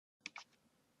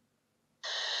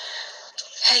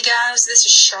Hey guys, this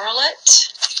is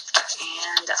Charlotte,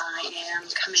 and I am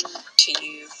coming to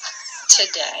you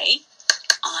today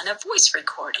on a voice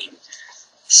recording.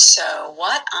 So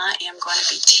what I am going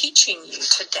to be teaching you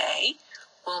today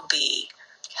will be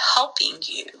helping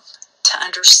you to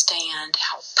understand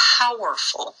how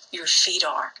powerful your feet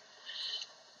are.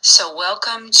 So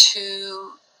welcome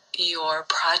to your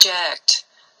project.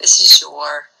 This is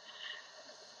your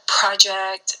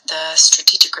project, the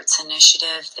Strategic Grits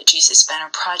Initiative, the Jesus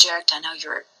Banner Project. I know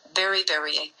you're very,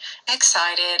 very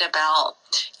excited about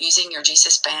using your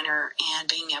Jesus Banner and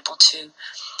being able to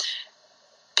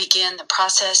begin the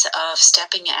process of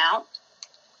stepping out,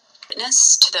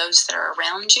 witness to those that are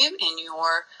around you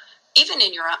even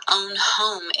in your own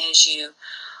home, as you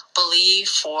believe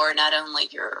for not only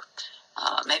your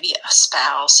maybe a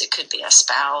spouse. It could be a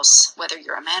spouse, whether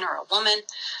you're a man or a woman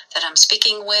that I'm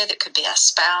speaking with. It could be a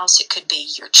spouse. It could be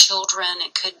your children.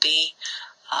 It could be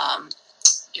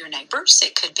your neighbors.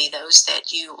 It could be those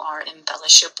that you are in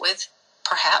fellowship with.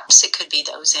 Perhaps it could be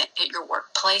those at your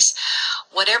workplace.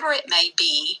 Whatever it may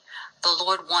be, the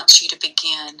Lord wants you to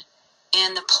begin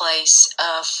in the place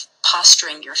of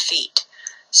posturing your feet.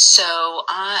 So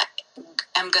I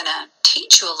am going to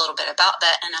teach you a little bit about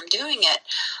that, and I'm doing it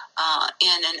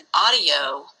in an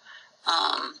audio.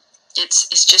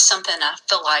 It's just something I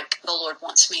feel like the Lord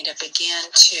wants me to begin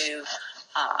to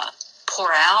pour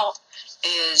out,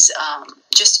 is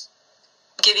just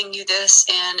giving you this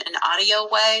in an audio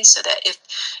way, so that if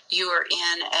you are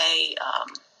in a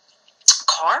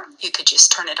car, you could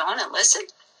just turn it on and listen.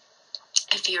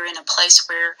 If you're in a place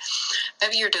where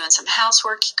maybe you're doing some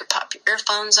housework, you could pop your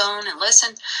earphones on and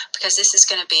listen, because this is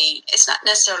going to be, it's not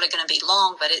necessarily going to be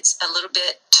long, but it's a little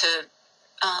bit to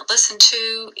listen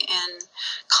to and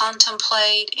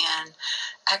contemplate and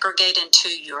aggregate into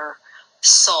your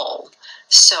soul.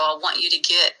 So I want you to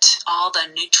get all the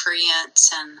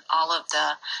nutrients and all of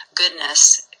the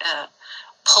goodness,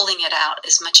 pulling it out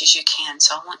as much as you can.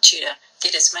 So I want you to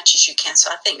get as much as you can.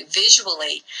 So I think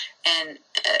visually and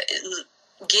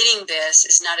getting this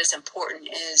is not as important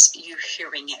as you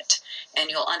hearing it, and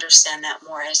you'll understand that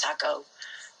more as I go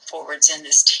forwards in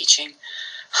this teaching.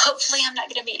 Hopefully I'm not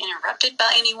going to be interrupted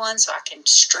by anyone, so I can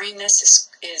stream this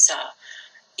as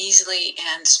easily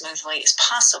and smoothly as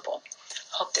possible.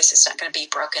 Hope this is not going to be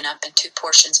broken up in two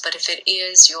portions, but if it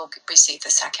is, you'll receive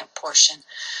the second portion.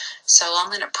 So I'm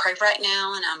going to pray right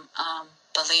now, and I'm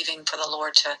believing for the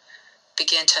Lord to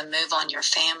begin to move on your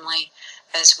family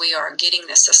as we are getting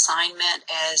this assignment,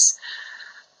 as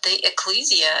the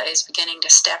ecclesia is beginning to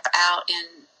step out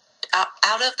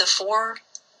of the four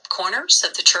corners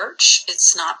of the church.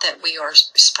 It's not that we are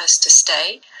supposed to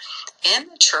stay in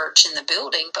the church, in the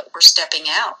building, but we're stepping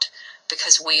out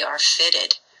because we are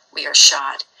fitted, we are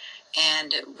shod,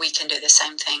 and we can do the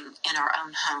same thing in our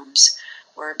own homes.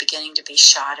 We're beginning to be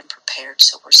shod and prepared,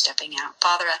 so we're stepping out.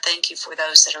 Father, I thank you for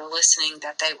those that are listening,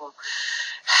 that they will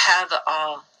have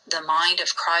the mind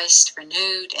of Christ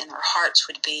renewed, and their hearts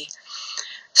would be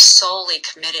solely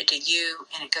committed to you,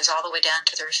 and it goes all the way down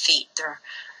to their feet, their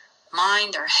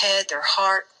mind, their head, their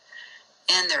heart,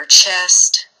 and their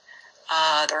chest,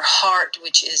 their heart,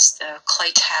 which is the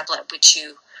clay tablet which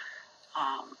you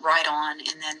write on,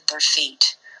 and then their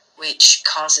feet, which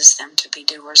causes them to be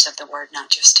doers of the word, not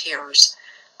just hearers.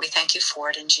 We thank you for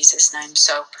it in Jesus' name.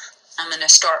 So I'm going to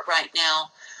start right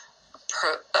now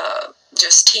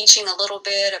just teaching a little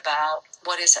bit about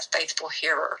what is a faithful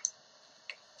hearer.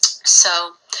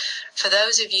 So for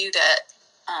those of you that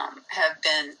have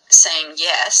been saying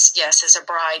yes, as a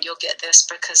bride, you'll get this,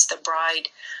 because the bride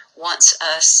wants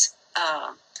us,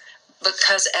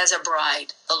 because as a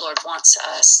bride, the Lord wants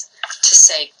us to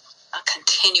say a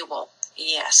continual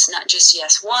yes, not just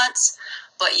yes once,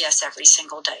 but yes every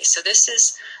single day. So this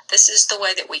is the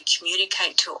way that we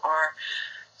communicate to our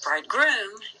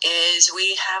bridegroom, is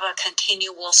we have a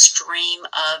continual stream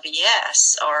of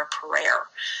yes, or prayer.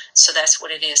 So that's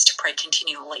what it is to pray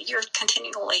continually. You're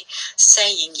continually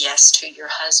saying yes to your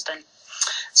husband.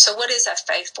 So what is a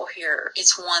faithful hearer?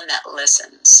 It's one that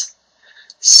listens.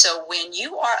 So when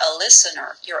you are a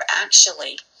listener, you're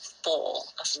actually full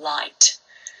of light.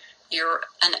 You're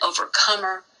an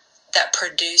overcomer that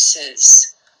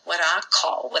produces what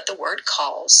the word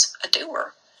calls a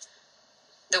doer.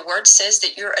 The word says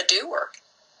that you're a doer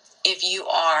if you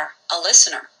are a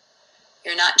listener.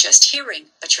 You're not just hearing,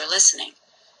 but you're listening.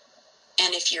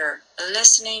 And if you're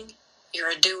listening, you're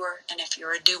a doer. And if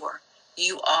you're a doer,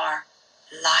 you are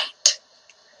light.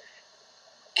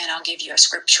 And I'll give you a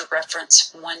scripture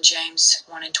reference, 1 James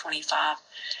 1:25.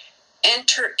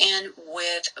 Enter in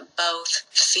with both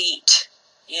feet.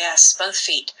 Yes, both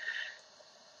feet.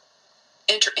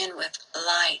 Enter in with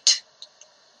light,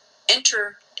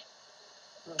 enter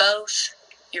both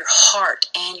your heart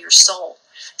and your soul.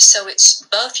 So it's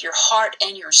both your heart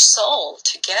and your soul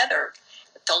together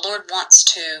that the Lord wants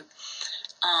to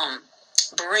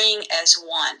bring as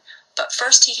one. But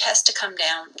first he has to come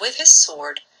down with his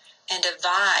sword and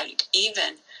divide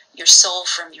even your soul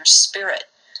from your spirit,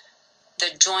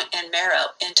 the joint and marrow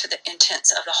into the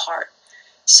intents of the heart.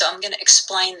 So I'm going to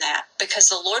explain that, because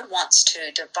the Lord wants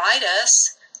to divide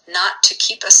us, not to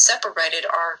keep us separated,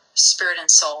 our spirit and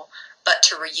soul, but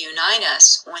to reunite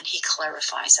us when he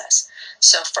clarifies us.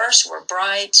 So first we're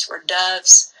brides, we're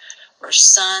doves, we're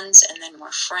sons, and then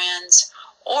we're friends.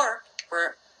 Or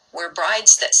we're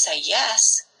brides that say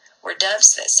yes, we're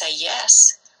doves that say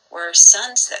yes, we're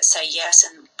sons that say yes,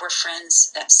 and we're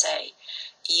friends that say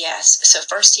yes. So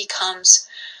first he comes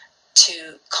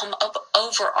to come up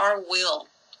over our will,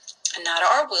 and not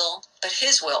our will, but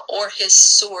his will, or his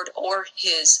sword, or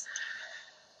his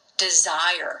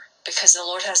desire, because the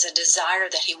Lord has a desire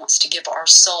that he wants to give our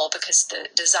soul, because the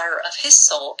desire of his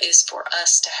soul is for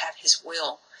us to have his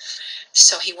will.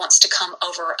 So he wants to come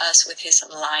over us with his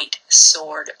light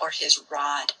sword, or his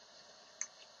rod,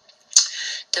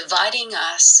 dividing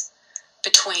us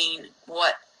between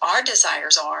what our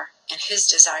desires are and his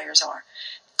desires are,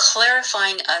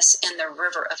 clarifying us in the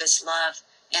river of his love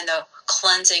and the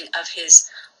cleansing of his,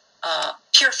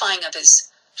 purifying of his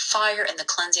fire and the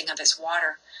cleansing of his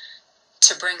water,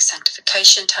 to bring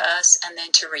sanctification to us and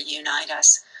then to reunite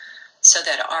us so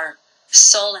that our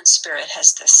soul and spirit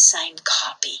has the same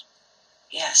copy.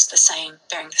 Yes, the same,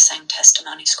 bearing the same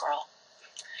testimony scroll.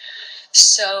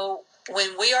 So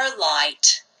when we are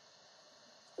light,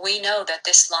 we know that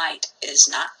this light is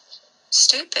not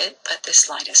stupid, but this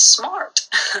light is smart.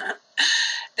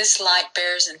 This light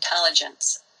bears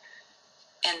intelligence.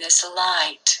 And this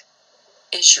light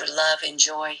is your love and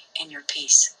joy and your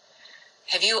peace.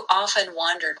 Have you often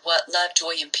wondered what love,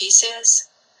 joy, and peace is?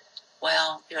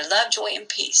 Well, your love, joy, and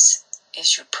peace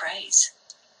is your praise.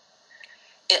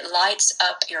 It lights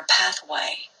up your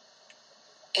pathway.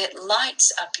 It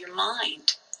lights up your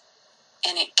mind.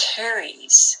 And it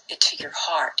carries it to your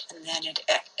heart, and then it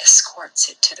escorts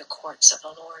it to the courts of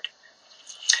the Lord.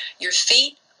 Your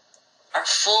feet are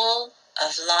full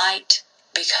of light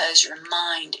because your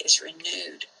mind is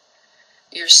renewed.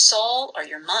 Your soul, or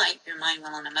your mind,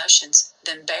 will and emotions,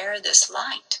 then bear this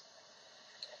light.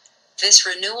 This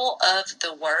renewal of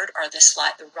the word, or this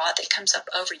light, the rod that comes up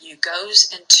over you, goes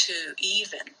into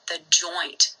even the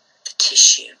joint, the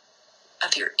tissue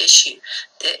of your issue,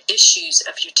 the issues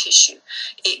of your tissue.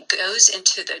 It goes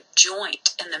into the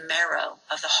joint and the marrow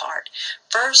of the heart.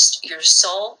 First, your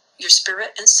soul, your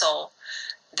spirit and soul,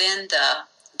 then the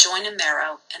joint and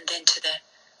marrow, and then to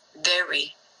the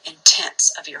very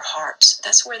intents of your heart.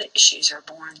 That's where the issues are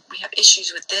born. We have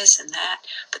issues with this and that,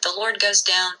 but the Lord goes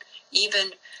down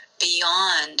even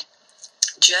beyond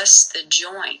just the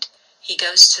joint. He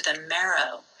goes to the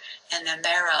marrow, and the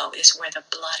marrow is where the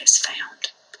blood is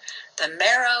found. The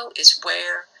marrow is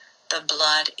where the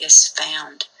blood is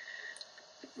found.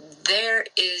 There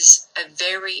is a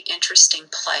very interesting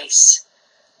place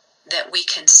that we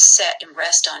can set and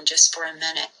rest on just for a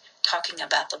minute, talking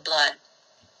about the blood.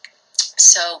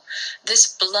 So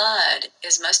this blood,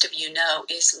 as most of you know,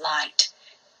 is light.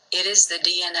 It is the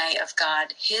DNA of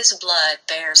God. His blood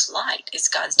bears light. It's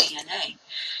God's DNA.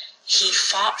 He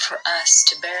fought for us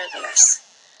to bear this.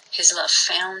 His love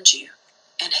found you,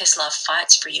 and his love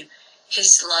fights for you.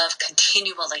 His love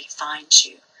continually finds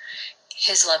you.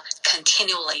 His love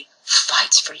continually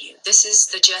fights for you. This is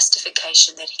the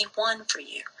justification that he won for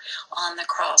you on the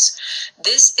cross.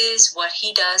 This is what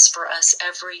he does for us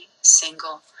every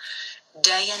single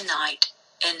day and night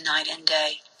and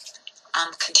day.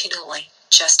 I'm continually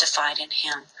justified in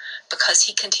him because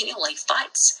he continually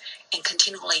fights and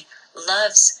continually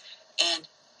loves, and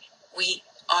we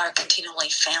are continually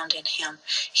found in him.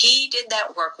 He did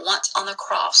that work once on the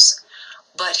cross,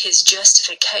 but his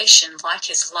justification, like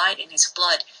his light and his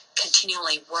blood,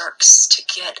 continually works to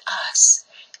get us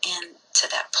into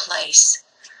that place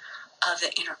of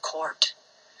the inner court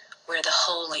where the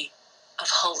Holy of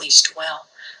Holies dwell.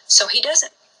 So he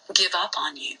doesn't give up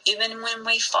on you. Even when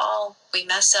we fall, we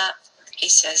mess up, he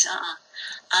says,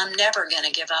 I'm never going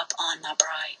to give up on my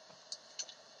bride.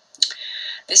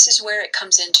 This is where it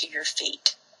comes into your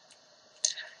feet.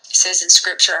 It says in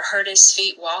Scripture, I heard his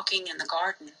feet walking in the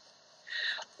garden.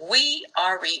 We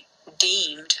are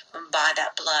redeemed by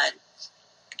that blood.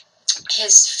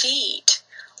 His feet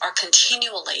are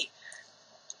continually,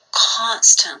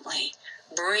 constantly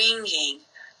bringing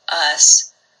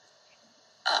us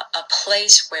a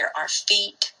place where our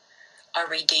feet are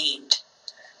redeemed.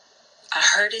 I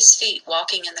heard his feet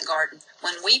walking in the garden.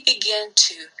 When we begin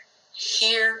to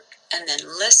hear and then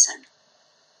listen,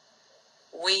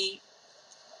 we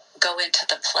go into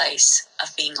the place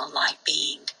of being a light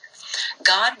being.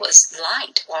 God was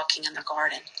light walking in the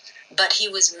garden, but he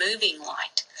was moving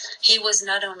light. He was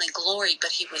not only glory,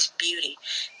 but he was beauty.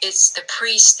 It's the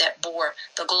priests that bore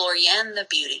the glory and the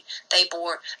beauty. They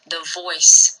bore the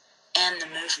voice and the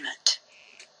movement.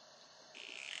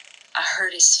 I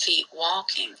heard his feet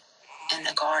walking in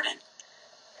the garden.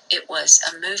 It was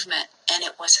a movement and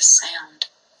it was a sound.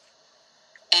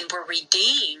 And we're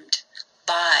redeemed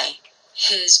by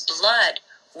his blood,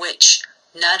 which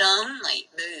not only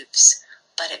moves,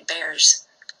 but it bears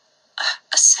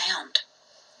a sound.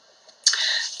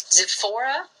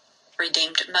 Zipporah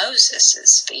redeemed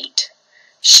Moses' feet.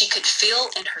 She could feel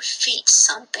in her feet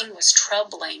something was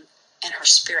troubling in her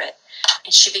spirit,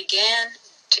 and she began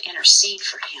to intercede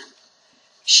for him.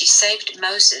 She saved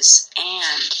Moses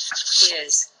and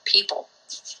his people.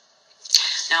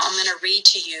 Now I'm going to read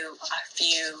to you a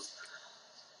few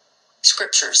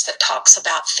scriptures that talks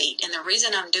about feet. And the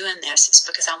reason I'm doing this is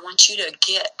because I want you to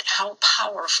get how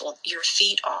powerful your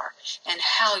feet are and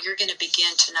how you're going to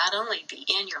begin to not only be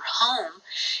in your home,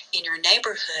 in your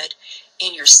neighborhood,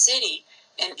 in your city,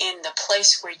 and in the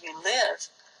place where you live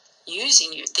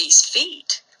using these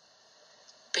feet,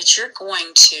 but you're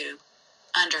going to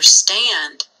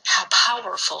understand how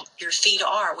powerful your feet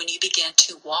are when you begin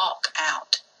to walk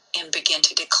out and begin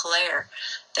to declare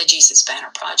the Jesus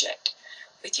Banner Project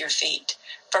with your feet.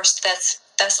 First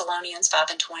Thessalonians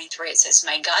 5:23, it says,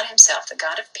 "May God himself, the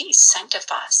God of peace,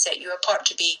 sanctify, set you apart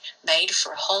to be made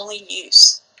for holy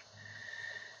use."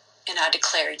 And I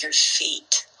declare your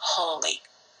feet holy,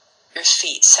 your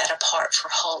feet set apart for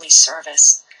holy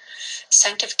service.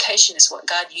 Sanctification is what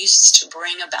God uses to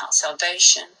bring about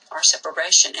salvation or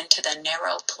separation into the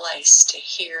narrow place to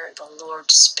hear the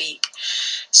Lord speak.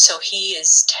 So he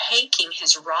is taking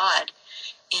his rod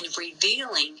and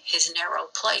revealing his narrow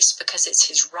place, because it's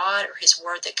his rod or his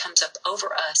word that comes up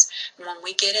over us. And when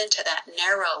we get into that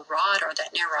narrow rod or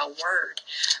that narrow word,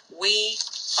 we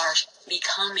are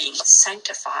becoming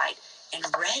sanctified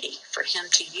and ready for him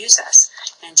to use us.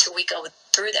 And until we go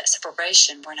through that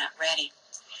separation, we're not ready.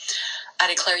 I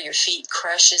declare your feet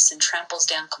crushes and tramples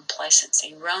down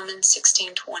complacency. Romans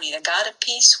 16:20, the God of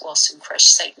peace will soon crush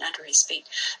Satan under his feet.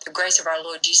 The grace of our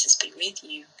Lord Jesus be with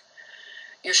you.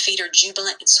 Your feet are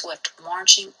jubilant and swift,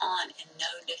 marching on in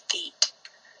no defeat.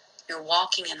 You're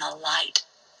walking in the light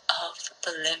of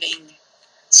the living.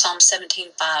 Psalm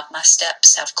 17:5, my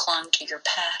steps have clung to your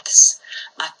paths.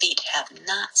 My feet have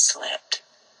not slipped.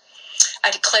 I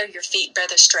declare your feet bear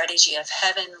the strategy of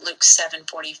heaven. Luke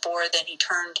 7:44, then he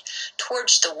turned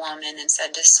towards the woman and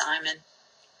said to Simon,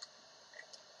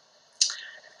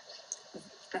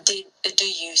 do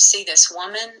you see this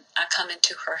woman? I come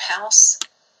into her house.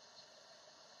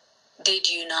 Did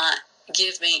you not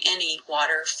give me any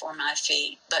water for my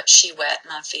feet? But she wet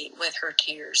my feet with her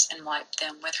tears and wiped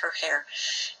them with her hair.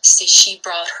 See, she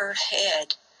brought her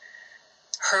head.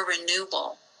 Her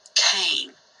renewal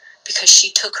came because she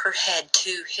took her head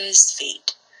to his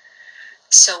feet.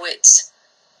 So it's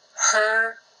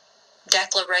her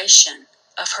declaration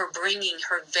of her bringing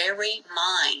her very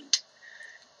mind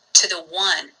to the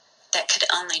one that could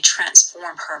only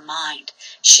transform her mind.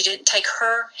 She didn't take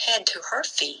her head to her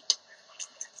feet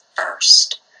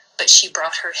first, but she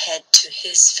brought her head to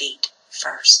his feet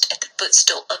first, at the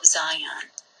footstool of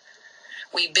Zion.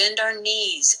 We bend our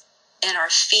knees and our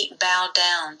feet bow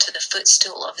down to the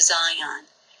footstool of Zion,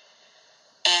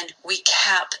 and we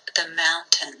cap the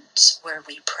mountains where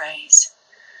we praise.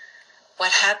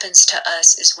 What happens to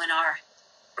us is when our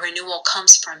renewal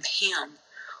comes from him,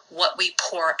 what we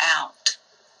pour out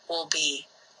will be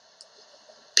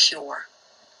pure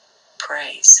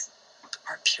praise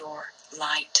or pure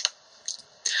light.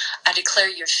 I declare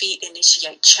your feet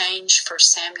initiate change. 1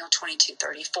 Samuel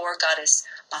 22:34. God is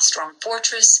my strong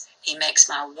fortress. He makes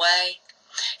my way.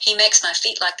 He makes my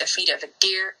feet like the feet of a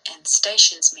deer and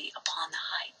stations me upon the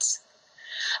heights.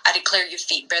 I declare your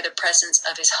feet bear the presence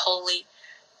of his holy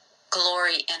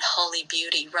glory and holy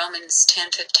beauty. Romans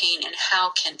 10:15. And how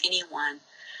can anyone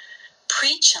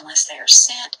preach unless they are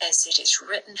sent? As it is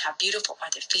written, how beautiful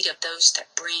are the feet of those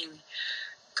that bring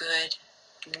good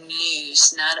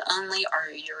news. Not only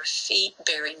are your feet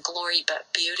bearing glory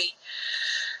but beauty,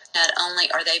 not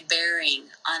only are they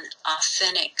bearing an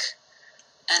authentic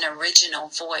and original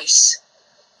voice,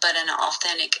 but an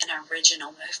authentic and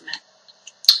original movement.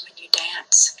 When you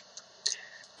dance,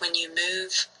 when you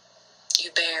move You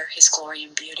bear his glory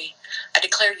and beauty. I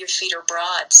declare your feet are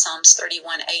broad, Psalms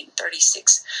 31:8 and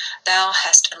 36. Thou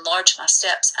hast enlarged my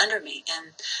steps under me,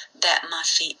 and that my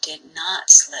feet did not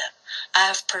slip. I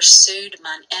have pursued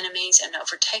mine enemies and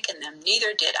overtaken them,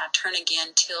 neither did I turn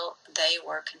again till they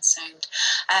were consumed.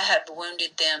 I have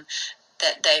wounded them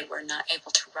that they were not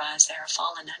able to rise. They are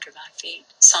fallen under my feet.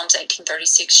 Psalms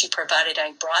 18:36, you provided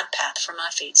a broad path for my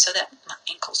feet so that my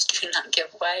ankles do not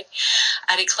give way.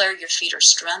 I declare your feet are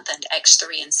strengthened. Acts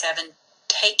 3:7,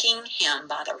 taking him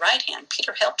by the right hand,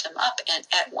 Peter helped him up, and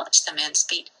at once the man's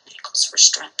feet and ankles were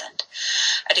strengthened.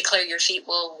 I declare your feet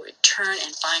will return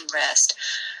and find rest.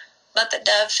 But the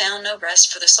dove found no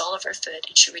rest for the sole of her foot,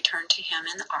 and she returned to him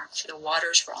in the ark, for the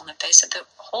waters were on the face of the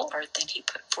whole earth. Then he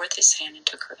put forth his hand and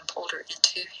took her and pulled her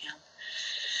into him.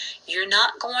 You're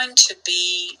not going to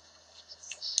be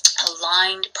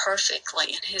aligned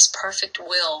perfectly in his perfect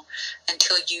will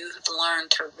until you have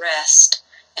learned to rest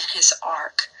in his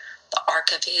ark, the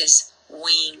ark of his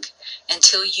wing,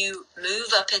 until you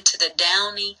move up into the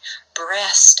downy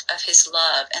breast of his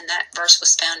love. And that verse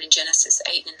was found in Genesis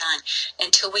 8 and 9.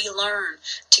 Until we learn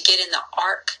to get in the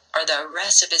ark or the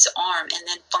rest of his arm and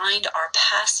then find our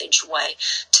passageway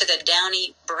to the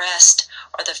downy breast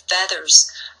or the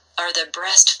feathers or the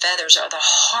breast feathers or the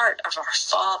heart of our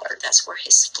Father. That's where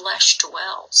his flesh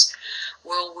dwells.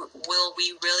 Will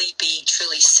we really be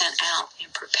truly sent out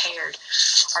and prepared?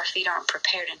 Our feet aren't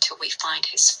prepared until we find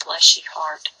his fleshy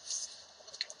heart.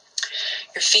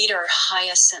 Your feet are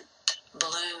hyacinth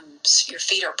blooms. Your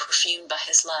feet are perfumed by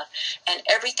his love. And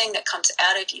everything that comes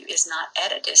out of you is not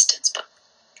at a distance, but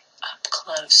up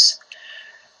close.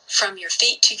 From your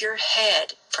feet to your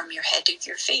head, from your head to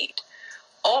your feet.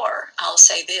 Or, I'll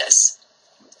say this,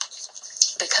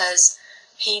 because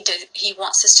he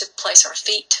wants us to place our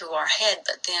feet to our head,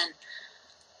 but then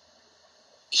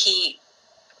he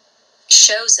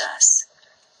shows us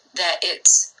that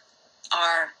it's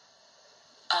our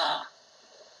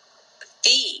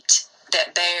feet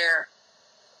that bear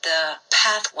the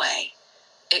pathway.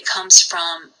 It comes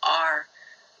from our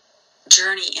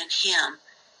journey in him.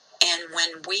 And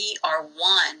when we are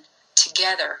one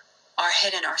together, our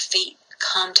head and our feet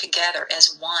come together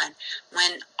as one.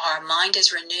 When our mind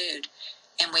is renewed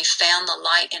and we found the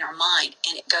light in our mind,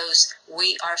 and it goes,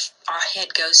 our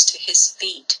head goes to his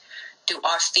feet. Do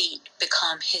our feet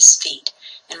become his feet?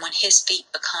 And when his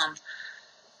feet become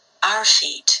our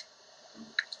feet,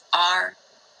 our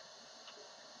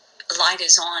light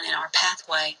is on in our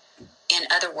pathway. In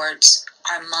other words,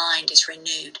 our mind is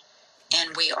renewed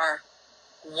and we are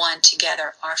one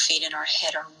together. Our feet and our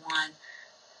head are one.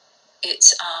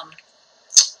 It's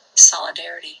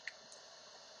solidarity.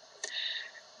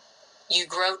 You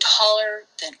grow taller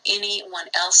than anyone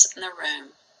else in the room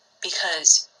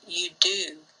because you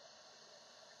do.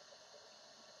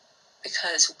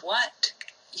 Because what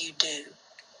you do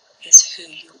is who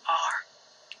you are.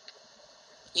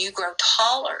 You grow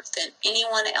taller than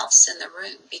anyone else in the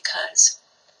room because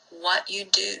what you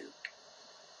do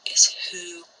is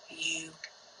who you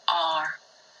are.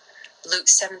 Luke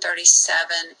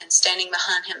 7:37, and standing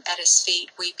behind him at his feet,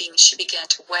 weeping, she began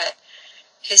to wet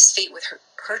his feet with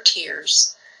her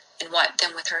tears and wiped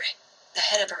them with the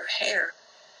head of her hair,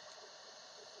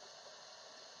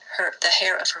 the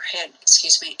hair of her head,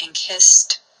 and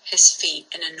kissed his feet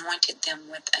and anointed them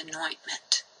with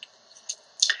anointment.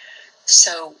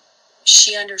 So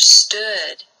she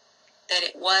understood that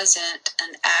it wasn't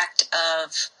an act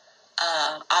of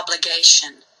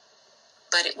obligation,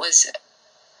 but it was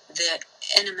the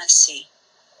intimacy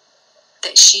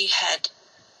that she had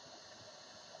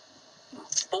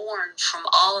born from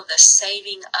all of the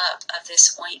saving up of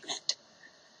this ointment.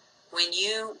 When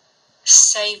you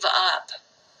save up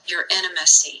your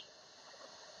intimacy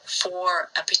for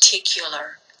a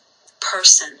particular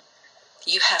person,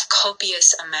 you have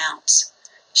copious amounts.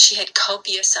 She had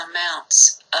copious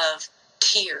amounts of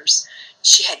tears.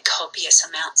 She had copious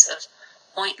amounts of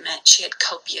ointment. She had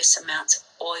copious amounts of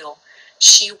oil.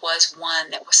 She was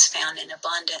one that was found in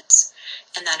abundance,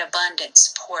 and that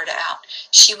abundance poured out.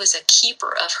 She was a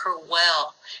keeper of her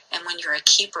well, and when you're a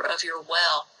keeper of your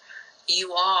well,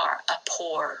 you are a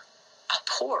pourer,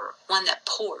 one that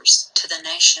pours to the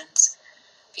nations,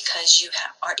 because you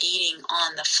are eating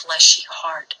on the fleshy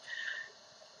heart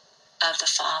of the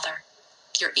Father.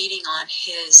 You're eating on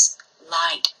his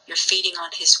light. You're feeding on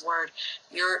his word.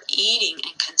 You're eating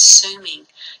and consuming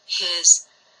his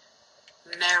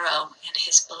marrow and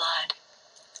his blood.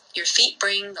 Your feet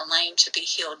bring the lame to be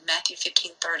healed. Matthew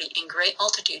 15:30. And great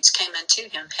multitudes came unto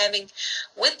him, having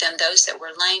with them those that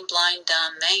were lame, blind,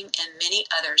 dumb, maimed, and many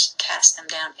others, cast them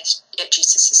down at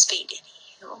Jesus' feet, and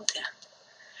he healed them.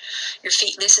 Your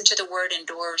feet listen to the word and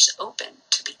doors open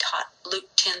to be taught. Luke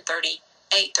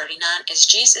 10:38-39. As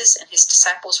Jesus and his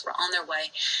disciples were on their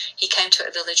way, he came to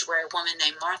a village where a woman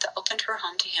named Martha opened her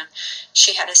home to him.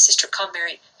 She had a sister called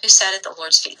Mary who sat at the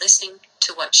Lord's feet listening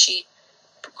to what he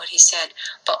said.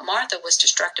 But Martha was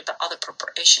distracted by all the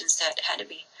preparations that had to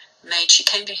be made. She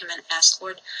came to him and asked,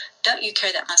 Lord, don't you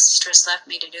care that my sister has left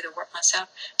me to do the work myself?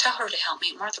 Tell her to help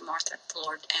me. Martha, Martha, the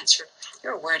Lord answered,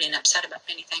 you're worried and upset about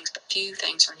many things, but few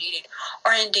things are needed,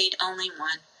 or indeed only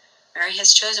one. Mary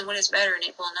has chosen what is better, and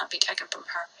it will not be taken from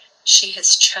her. She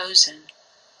has chosen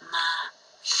my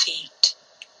feet.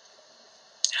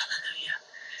 Hallelujah.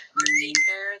 Your feet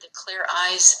bear the clear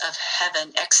eyes of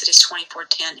heaven, Exodus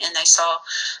 24:10, and they saw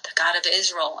the God of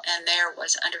Israel, and there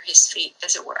was under his feet,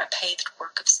 as it were, a paved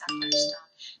work of sapphire stone,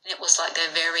 and it was like the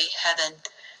very heaven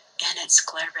in its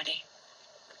clarity.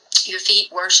 Your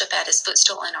feet worship at his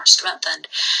footstool and are strengthened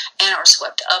and are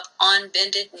swept up on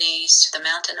bended knees to the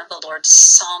mountain of the Lord.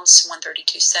 Psalms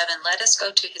 132:7. Let us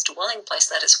go to his dwelling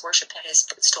place. Let us worship at his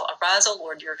footstool. Arise, O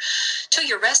Lord, to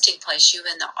your resting place, you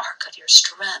in the ark of your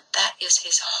strength. That is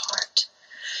his heart.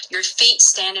 Your feet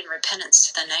stand in repentance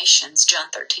to the nations.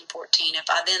 John 13:14. If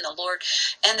I then, the Lord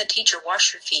and the teacher,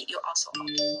 wash your feet, you also ought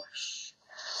to wash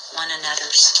one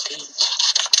another's feet.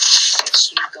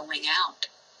 It's you going out.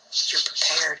 You're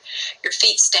prepared. Your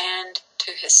feet stand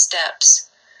to his steps.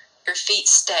 Your feet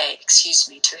stay,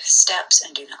 to his steps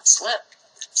and do not slip.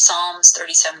 Psalms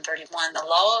 37:31. The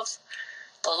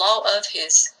law of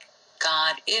his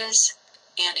God is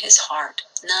in his heart.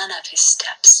 None of his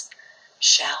steps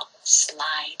shall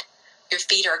slide. Your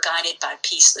feet are guided by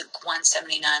peace, Luke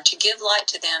 1:79, to give light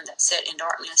to them that sit in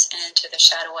darkness and into the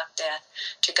shadow of death,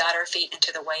 to guide our feet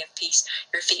into the way of peace.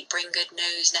 Your feet bring good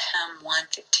news, Nahum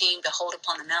 1:15, behold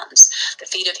upon the mountains the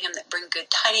feet of him that bring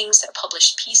good tidings, that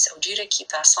publish peace. O Judah, keep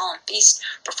thy solemn feast,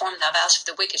 perform thy vows, for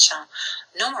the wicked shall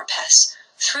no more pass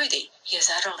through thee. He is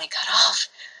utterly cut off.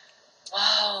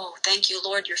 Whoa, thank you,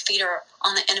 Lord. Your feet are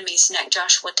on the enemy's neck,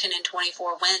 Joshua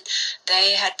 10:24. When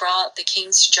they had brought the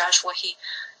kings to Joshua, he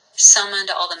summoned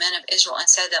all the men of Israel and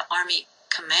said to the army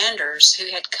commanders who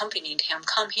had accompanied him,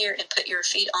 come here and put your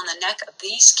feet on the neck of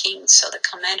these kings. So the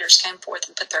commanders came forth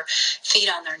and put their feet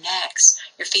on their necks.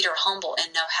 Your feet are humble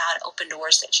and know how to open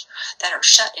doors that are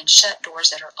shut, and shut doors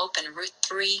that are open. Ruth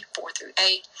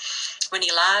 3:4-8. When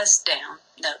he lies down,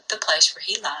 note the place where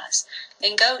he lies,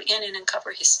 then go in and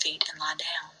uncover his feet and lie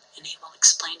down, and he will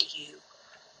explain to you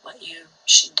what you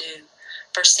should do.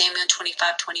 1 Samuel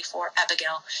 25:24.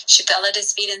 Abigail, she fell at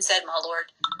his feet and said, my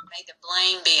Lord, may the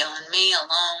blame be on me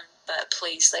alone, but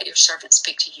please let your servant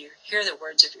speak to you. Hear the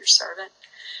words of your servant.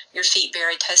 Your feet bear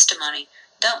a testimony.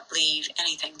 Don't leave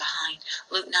anything behind.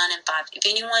 Luke 9:5. If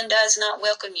anyone does not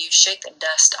welcome you, shake the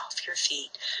dust off your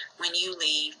feet when you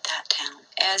leave that town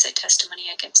as a testimony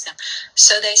against them.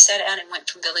 So they set out and went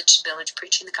from village to village,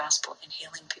 preaching the gospel and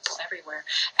healing people everywhere.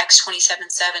 Acts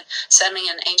 27:7. Suddenly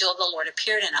an angel of the Lord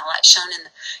appeared, and a light shone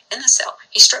in the cell.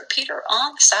 He struck Peter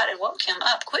on the side and woke him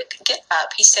up. Quick, get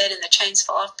up, he said, and the chains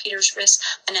fell off Peter's wrists.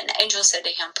 And an angel said to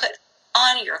him, put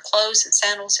on your clothes and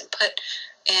sandals, and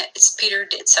Peter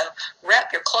did so.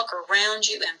 Wrap your cloak around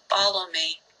you and follow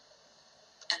me.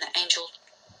 And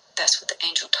that's what the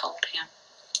angel told him.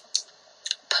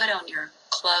 Put on your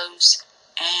clothes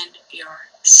and your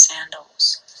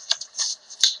sandals.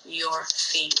 Your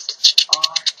feet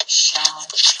are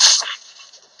shod.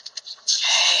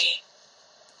 Hey.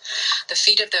 The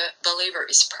feet of the believer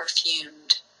is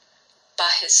perfumed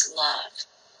by his love.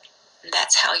 And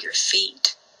that's how your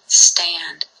feet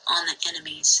stand on the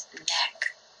enemy's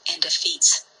neck and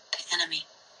defeats the enemy.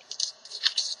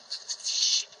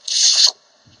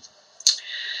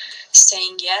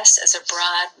 Saying yes as a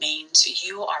bride means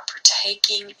you are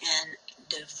partaking in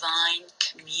divine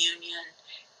communion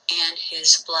and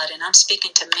his blood. And I'm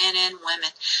speaking to men and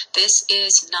women. This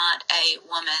is not a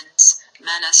woman's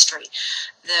ministry.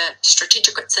 The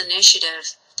Strategic Growth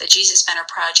Initiative, the Jesus Banner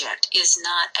Project, is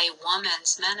not a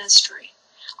woman's ministry.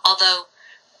 Although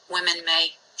women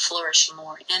may flourish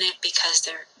more in it because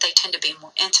they tend to be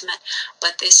more intimate,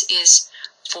 but this is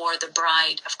for the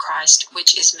bride of Christ,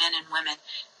 which is men and women.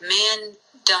 Men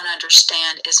don't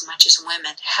understand as much as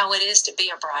women how it is to be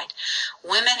a bride.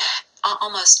 Women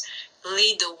almost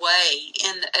lead the way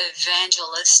in the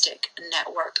evangelistic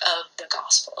network of the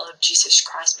gospel of Jesus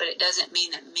Christ, but it doesn't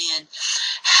mean that men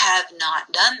have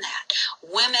not done that.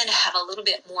 Women have a little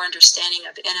bit more understanding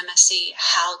of intimacy,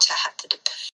 how to have to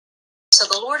depend. So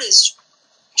the Lord is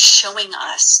showing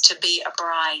us to be a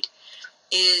bride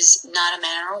is not a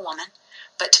man or a woman,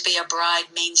 But to be a bride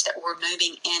means that we're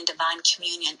moving in divine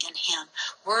communion in Him.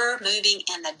 We're moving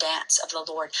in the dance of the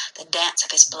Lord, the dance of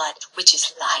His blood, which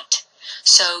is light.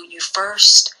 So you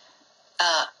first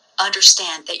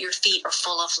understand that your feet are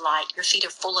full of light. Your feet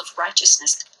are full of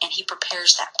righteousness, and He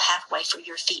prepares that pathway for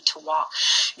your feet to walk.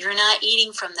 You're not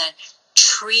eating from the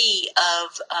tree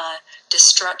of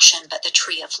destruction, but the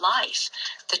tree of life.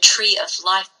 The tree of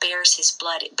life bears His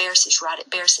blood. It bears His rod. It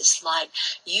bears His light.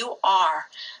 You are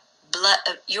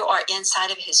blood. You are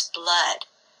inside of His blood.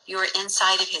 You are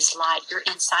inside of His light. You're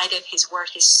inside of His word,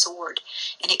 His sword,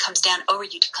 and it comes down over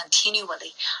you to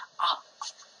continually,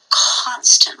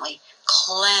 constantly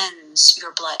cleanse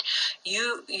your blood.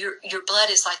 Your blood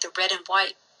is like the red and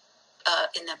white.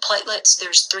 In the platelets,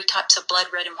 there's 3 types of blood,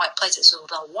 red and white platelets. So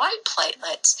the white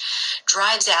platelets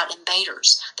drives out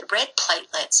invaders. The red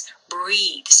platelets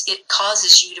breathes. It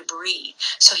causes you to breathe.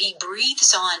 So He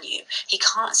breathes on you. He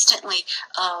constantly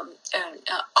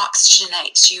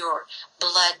oxygenates your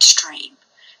bloodstream.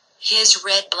 His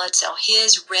red blood cell,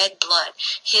 His red blood,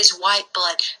 His white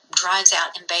blood drives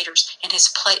out invaders, and His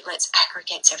platelets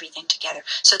aggregates everything together.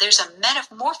 So there's a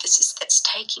metamorphosis that's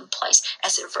taking place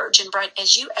as a virgin bride.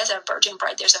 As a virgin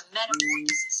bride, there's a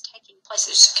metamorphosis taking place.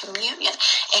 There's communion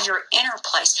in your inner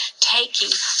place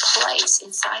taking place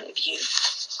inside of you.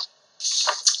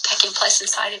 Taking place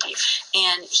inside of you.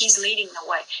 And He's leading the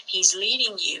way. He's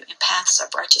leading you in paths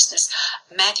of righteousness.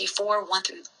 Matthew 4, 1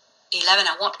 through 11,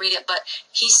 I won't read it, but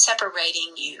He's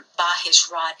separating you by His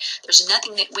rod. There's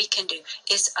nothing that we can do.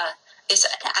 It's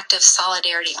an act of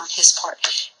solidarity on His part.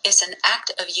 It's an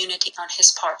act of unity on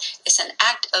His part. It's an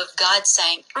act of God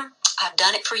saying, I've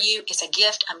done it for you. It's a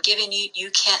gift I'm giving you. You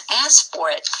can't ask for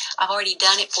it. I've already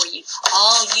done it for you.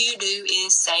 All you do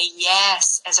is say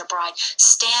yes as a bride.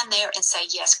 Stand there and say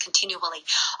yes continually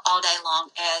all day long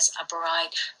as a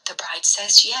bride. The bride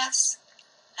says yes,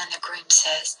 and the groom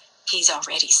says, He's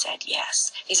already said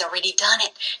yes. He's already done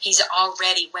it. He's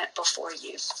already went before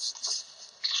you.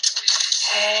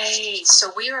 Hey,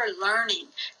 so we are learning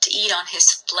to eat on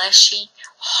His fleshy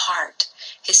heart.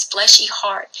 His fleshy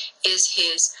heart is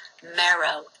His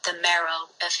marrow, the marrow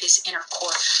of His inner core,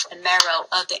 the marrow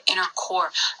of the inner core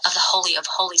of the Holy of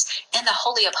Holies. In the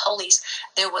Holy of Holies,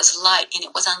 there was light, and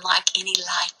it was unlike any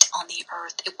light on the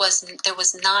earth. There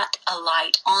was not a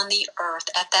light on the earth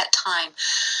at that time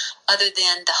other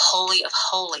than the Holy of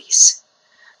Holies.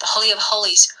 The Holy of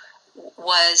Holies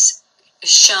was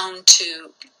shown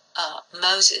to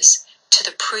Moses, to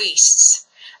the priests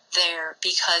there,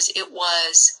 because it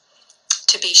was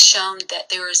to be shown that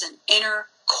there is an inner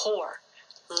core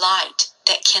light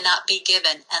that cannot be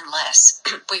given unless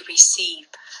we receive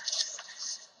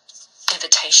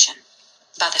invitation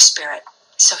by the Spirit.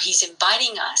 So He's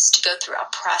inviting us to go through a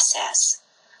process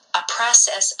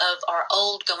of our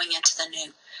old going into the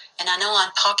new. And I know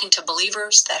I'm talking to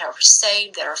believers that are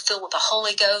saved, that are filled with the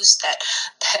Holy Ghost, that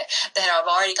have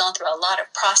already gone through a lot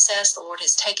of process. The Lord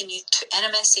has taken you to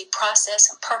intimacy,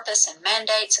 process, and purpose, and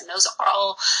mandates. And those are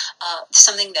all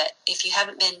something that if you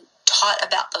haven't been taught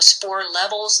about those 4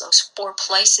 levels, those 4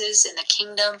 places in the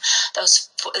kingdom,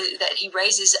 that He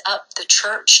raises up the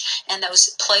church, and those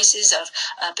places of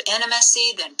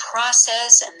intimacy, then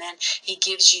process, and then He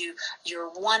gives you your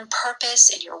one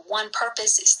purpose, and your one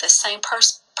purpose is the same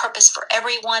purpose for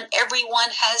everyone. Everyone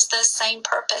has the same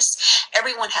purpose.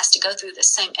 Everyone has to go through the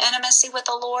same intimacy with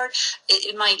the Lord.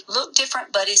 It might look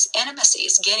different, but His intimacy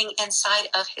is getting inside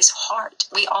of His heart.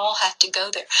 We all have to go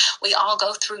there. We all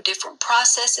go through different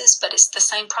processes, but it's the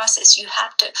same process. You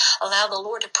have to allow the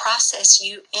Lord to process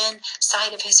you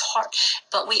inside of His heart.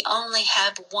 But we only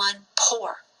have one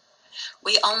pour.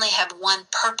 We only have one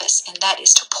purpose, and that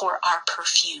is to pour our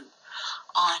perfume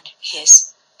on His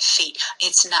feet.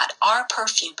 It's not our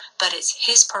perfume, but it's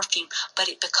His perfume, but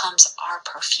it becomes our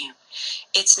perfume.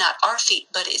 It's not our feet,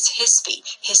 but it's His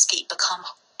feet. His feet become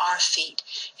our feet.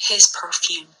 His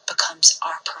perfume becomes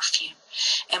our perfume.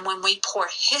 And when we pour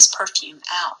His perfume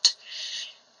out,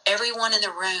 everyone in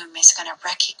the room is going to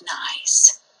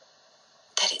recognize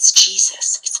that it's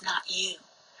Jesus. It's not you.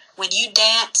 When you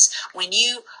dance, when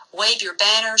you wave your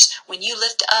banners, when you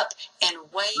lift up and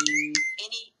wave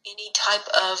any type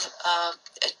of,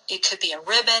 it could be a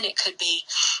ribbon, it could be,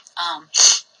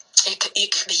 it could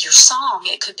be your song,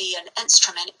 it could be an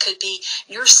instrument, it could be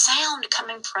your sound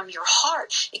coming from your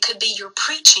heart, it could be your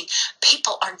preaching.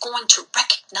 People are going to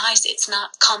recognize it's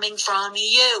not coming from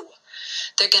you.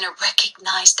 They're going to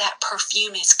recognize that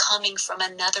perfume is coming from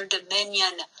another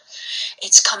dominion.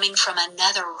 It's coming from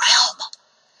another realm.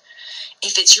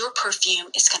 If it's your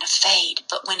perfume, it's going to fade.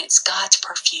 But when it's God's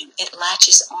perfume, it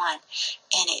latches on,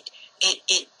 and it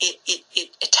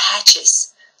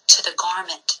attaches to the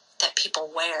garment that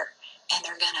people wear, and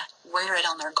they're going to wear it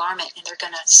on their garment, and they're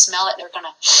going to smell it, and they're going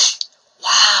to,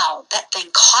 wow, that thing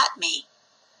caught me.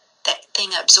 That thing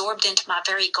absorbed into my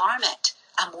very garment.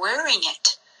 I'm wearing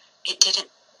it. It didn't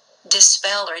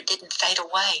dispel, or it didn't fade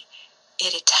away.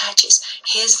 It attaches.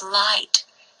 His light,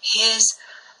 His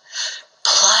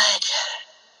blood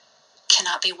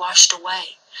cannot be washed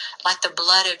away. Like the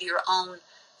blood of your own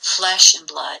flesh and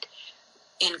blood.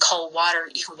 In cold water,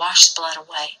 you can wash the blood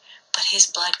away. But His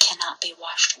blood cannot be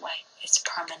washed away. It's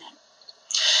permanent.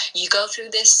 You go through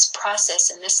this process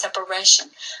and this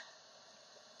separation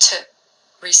to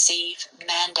receive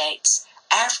mandates.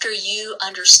 After you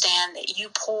understand that you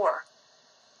pour,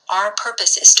 our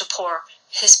purpose is to pour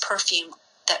His perfume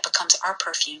that becomes our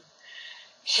perfume.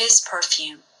 His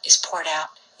perfume is poured out.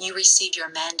 You receive your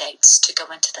mandates to go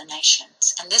into the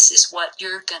nations. And this is what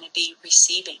you're going to be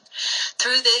receiving.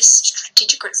 Through this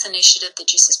Strategic Roots Initiative, the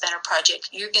Jesus Banner Project,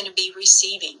 you're going to be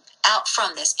receiving out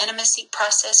from this intimacy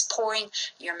process, pouring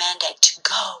your mandate to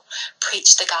go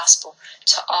preach the gospel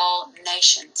to all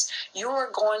nations. You're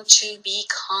going to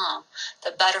become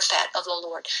the butterfat of the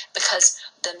Lord, because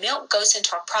the milk goes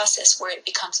into a process where it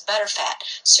becomes butterfat.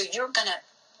 So you're going to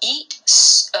eat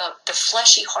the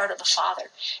fleshy heart of the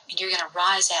Father, and you're going to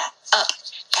rise up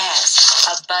as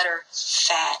a butter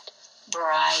fat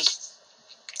bride.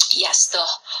 Yes, the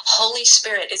Holy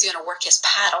Spirit is going to work His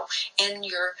paddle in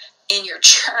your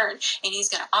churn, and He's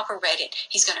going to operate it.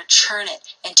 He's going to churn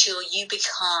it until you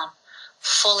become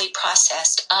fully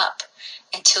processed up,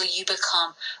 until you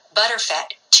become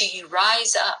butterfat, till you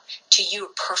rise up, till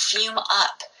you perfume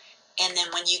up. And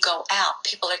then when you go out,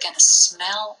 people are going to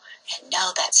smell and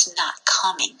know that's not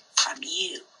coming from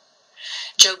you.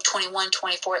 Job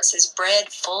 21:24, it says, bread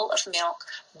full of milk,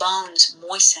 bones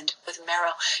moistened with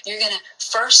marrow. You're going to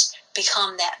first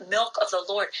become that milk of the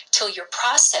Lord till you're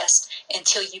processed,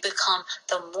 until you become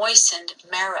the moistened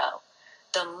marrow.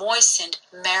 The moistened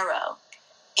marrow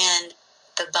in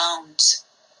the bones.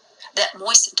 That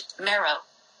moistened marrow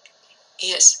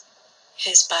is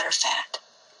His butterfat.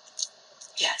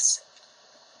 Yes.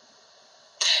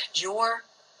 Your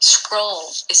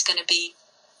scroll is going to be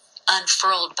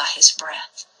unfurled by His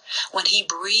breath. When He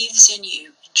breathes in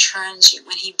you and churns you,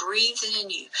 when He breathes in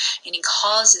you and He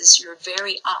causes the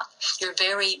very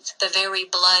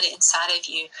blood inside of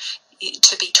you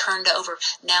to be turned over,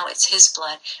 now it's His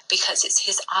blood, because it's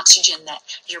His oxygen that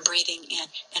you're breathing in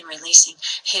and releasing.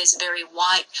 His very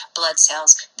white blood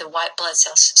cells, the white blood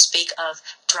cells speak of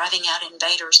driving out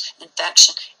invaders,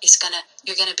 infection.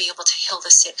 You're going to be able to heal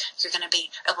the sick. You're going to be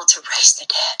able to raise the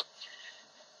dead.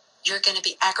 You're going to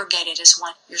be aggregated as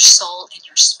one. Your soul and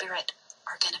your spirit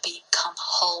are going to become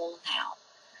whole now.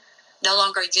 No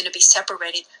longer are you going to be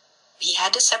separated. He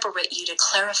had to separate you to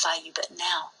clarify you, but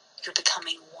now you're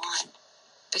becoming one,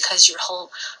 because your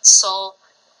whole soul,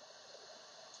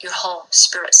 your whole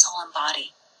spirit, soul, and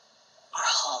body are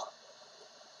whole.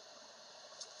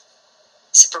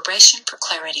 Separation for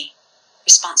clarity,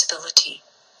 responsibility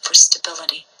for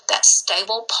stability. That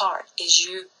stable part is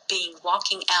you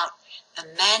walking out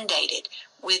and mandated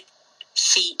with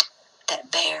feet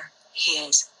that bear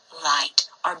His light,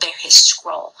 or bear His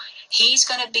scroll. He's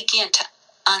going to begin to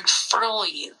unfurl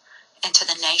you into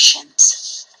the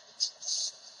nations.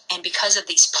 And because of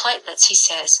these platelets, He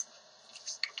says,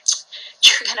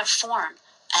 you're going to form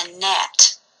a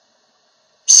net.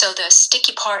 So the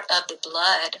sticky part of the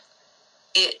blood,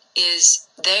 it is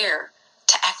there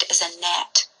to act as a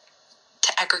net,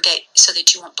 to aggregate so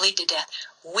that you won't bleed to death.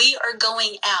 We are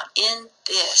going out in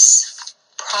this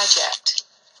project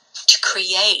to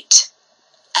create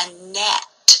a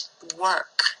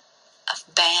network of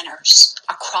banners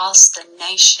across the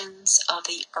nations of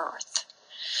the earth.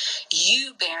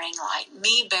 You bearing light,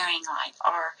 me bearing light,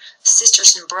 are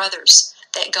sisters and brothers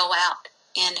that go out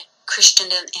in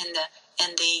Christendom, in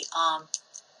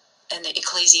the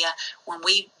ecclesia. When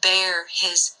we bear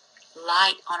His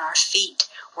light on our feet,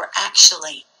 we're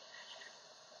actually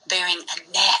bearing a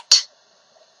net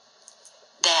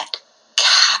that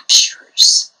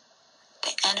captures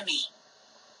the enemy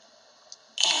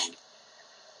and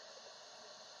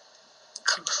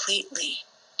completely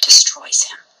destroys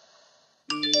him.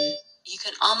 You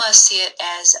can almost see it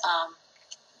as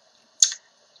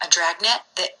a dragnet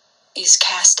that is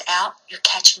cast out. You're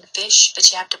catching fish,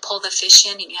 but you have to pull the fish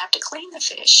in and you have to clean the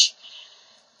fish.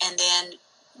 And then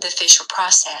the fish are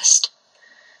processed.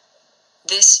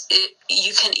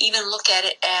 You can even look at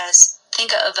it as,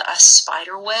 think of a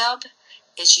spider web.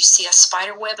 As you see a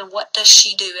spider web, and what does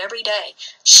she do every day?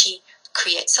 She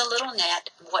creates a little net.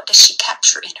 What does she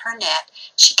capture in her net?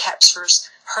 She captures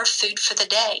her food for the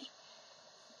day.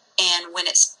 And when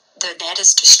it's the net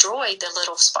is destroyed, the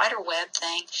little spider web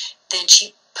thing, then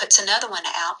she puts another one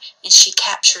out and she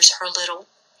captures her little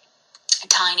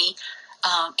tiny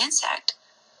insect.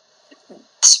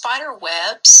 Spider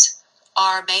webs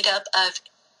are made up of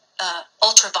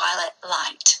ultraviolet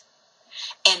light,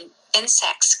 and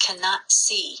insects cannot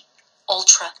see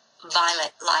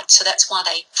ultraviolet light, so that's why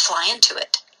they fly into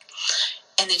it.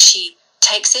 And then she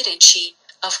takes it and she,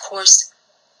 of course,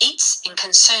 eats and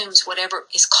consumes whatever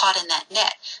is caught in that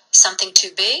net. Something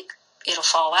too big, it'll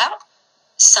fall out.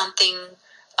 Something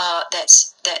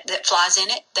that flies in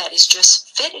it that is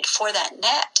just fitted for that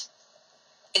net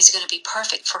is going to be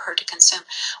perfect for her to consume.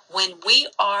 When we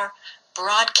are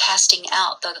broadcasting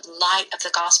out the light of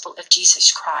the gospel of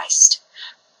Jesus Christ,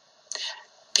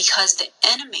 because the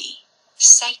enemy,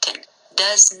 Satan,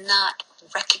 does not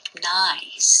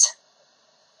recognize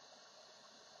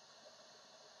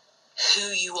who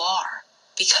you are,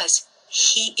 because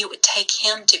it would take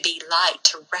him to be light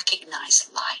to recognize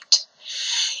light.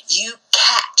 You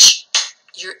catch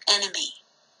your enemy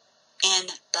in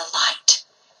the light,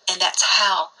 and that's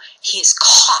how he is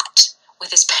caught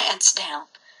with his pants down.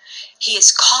 He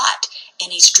is caught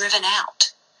and he's driven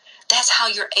out. That's how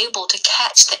you're able to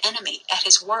catch the enemy at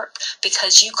his work,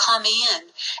 because you come in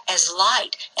as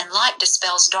light, and light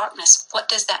dispels darkness. What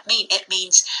does that mean? It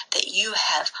means that you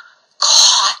have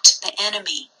caught the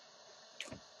enemy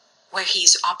where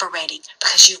he's operating,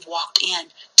 because you've walked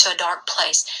in to a dark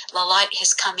place. The light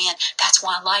has come in. That's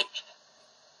why light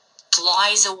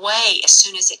flies away as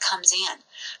soon as it comes in,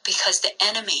 because the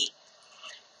enemy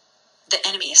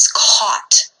is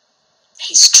caught.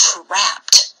 He's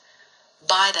trapped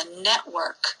by the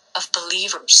network of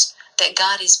believers that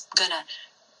God is going to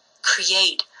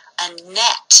create a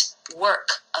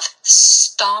network of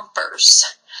stompers,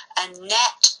 a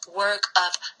network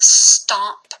of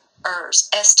stompers,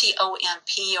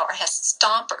 S-T-O-M-P-E-R-S,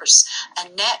 stompers, a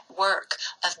network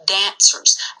of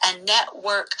dancers, a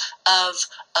network of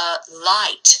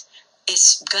light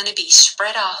is going to be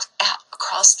spread out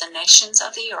across the nations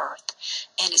of the earth,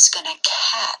 and it's going to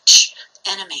catch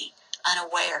the enemy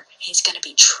unaware. He's going to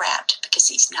be trapped because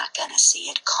he's not going to see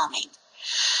it coming.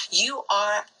 You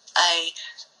are a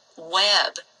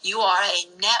web. You are a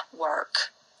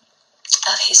network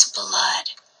of his blood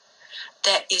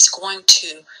that is going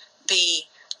to be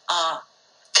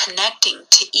connecting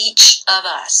to each of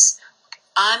us.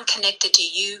 I'm connected to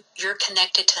you. You're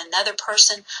connected to another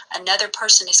person. Another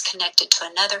person is connected to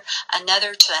another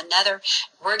to another.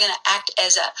 We're going to act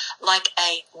as like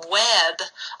a web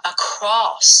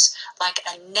across, like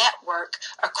a network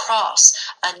across,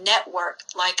 a network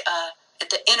like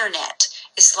the internet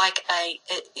is like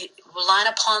line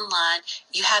upon line.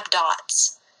 You have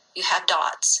dots. You have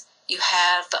dots. You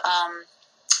have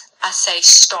I say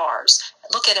stars.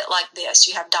 Look at it like this.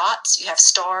 You have dots, you have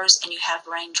stars, and you have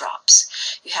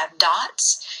raindrops. You have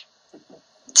dots.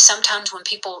 Sometimes when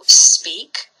people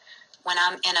speak, when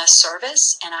I'm in a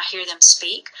service and I hear them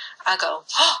speak, I go,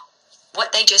 oh,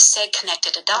 what they just said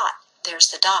connected a dot. There's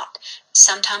the dot.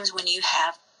 Sometimes when we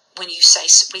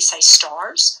say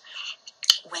stars,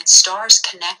 when stars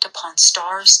connect upon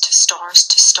stars to stars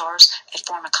to stars, they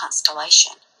form a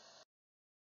constellation.